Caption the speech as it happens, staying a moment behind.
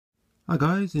Hi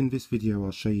guys, in this video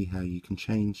I'll show you how you can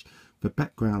change the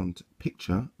background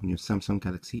picture on your Samsung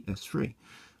Galaxy S3.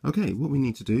 Okay, what we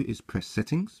need to do is press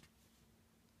settings,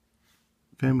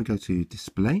 then we go to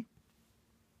display,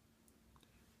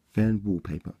 then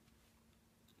wallpaper.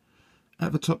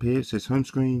 At the top here it says home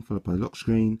screen followed by lock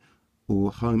screen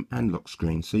or home and lock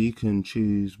screen, so you can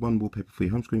choose one wallpaper for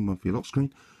your home screen, one for your lock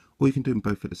screen, or you can do them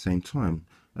both at the same time.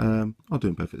 I'll do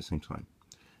them both at the same time.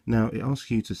 Now it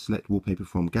asks you to select wallpaper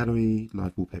from gallery,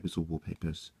 live wallpapers or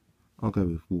wallpapers. I'll go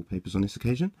with wallpapers on this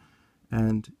occasion,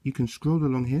 and you can scroll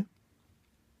along here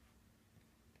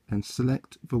and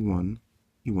select the one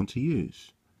you want to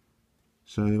use.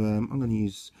 So I'm going to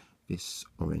use this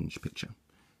orange picture.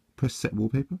 Press set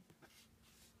wallpaper,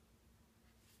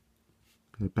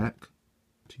 go back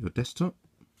to your desktop,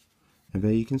 and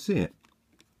there you can see it.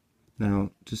 Now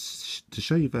to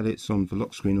show you that it's on the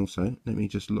lock screen also, let me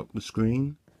just lock the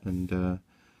screen and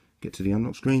get to the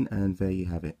unlock screen, and there you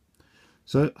have it.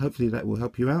 So hopefully that will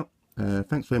help you out.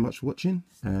 Thanks very much for watching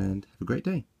and have a great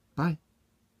day. Bye.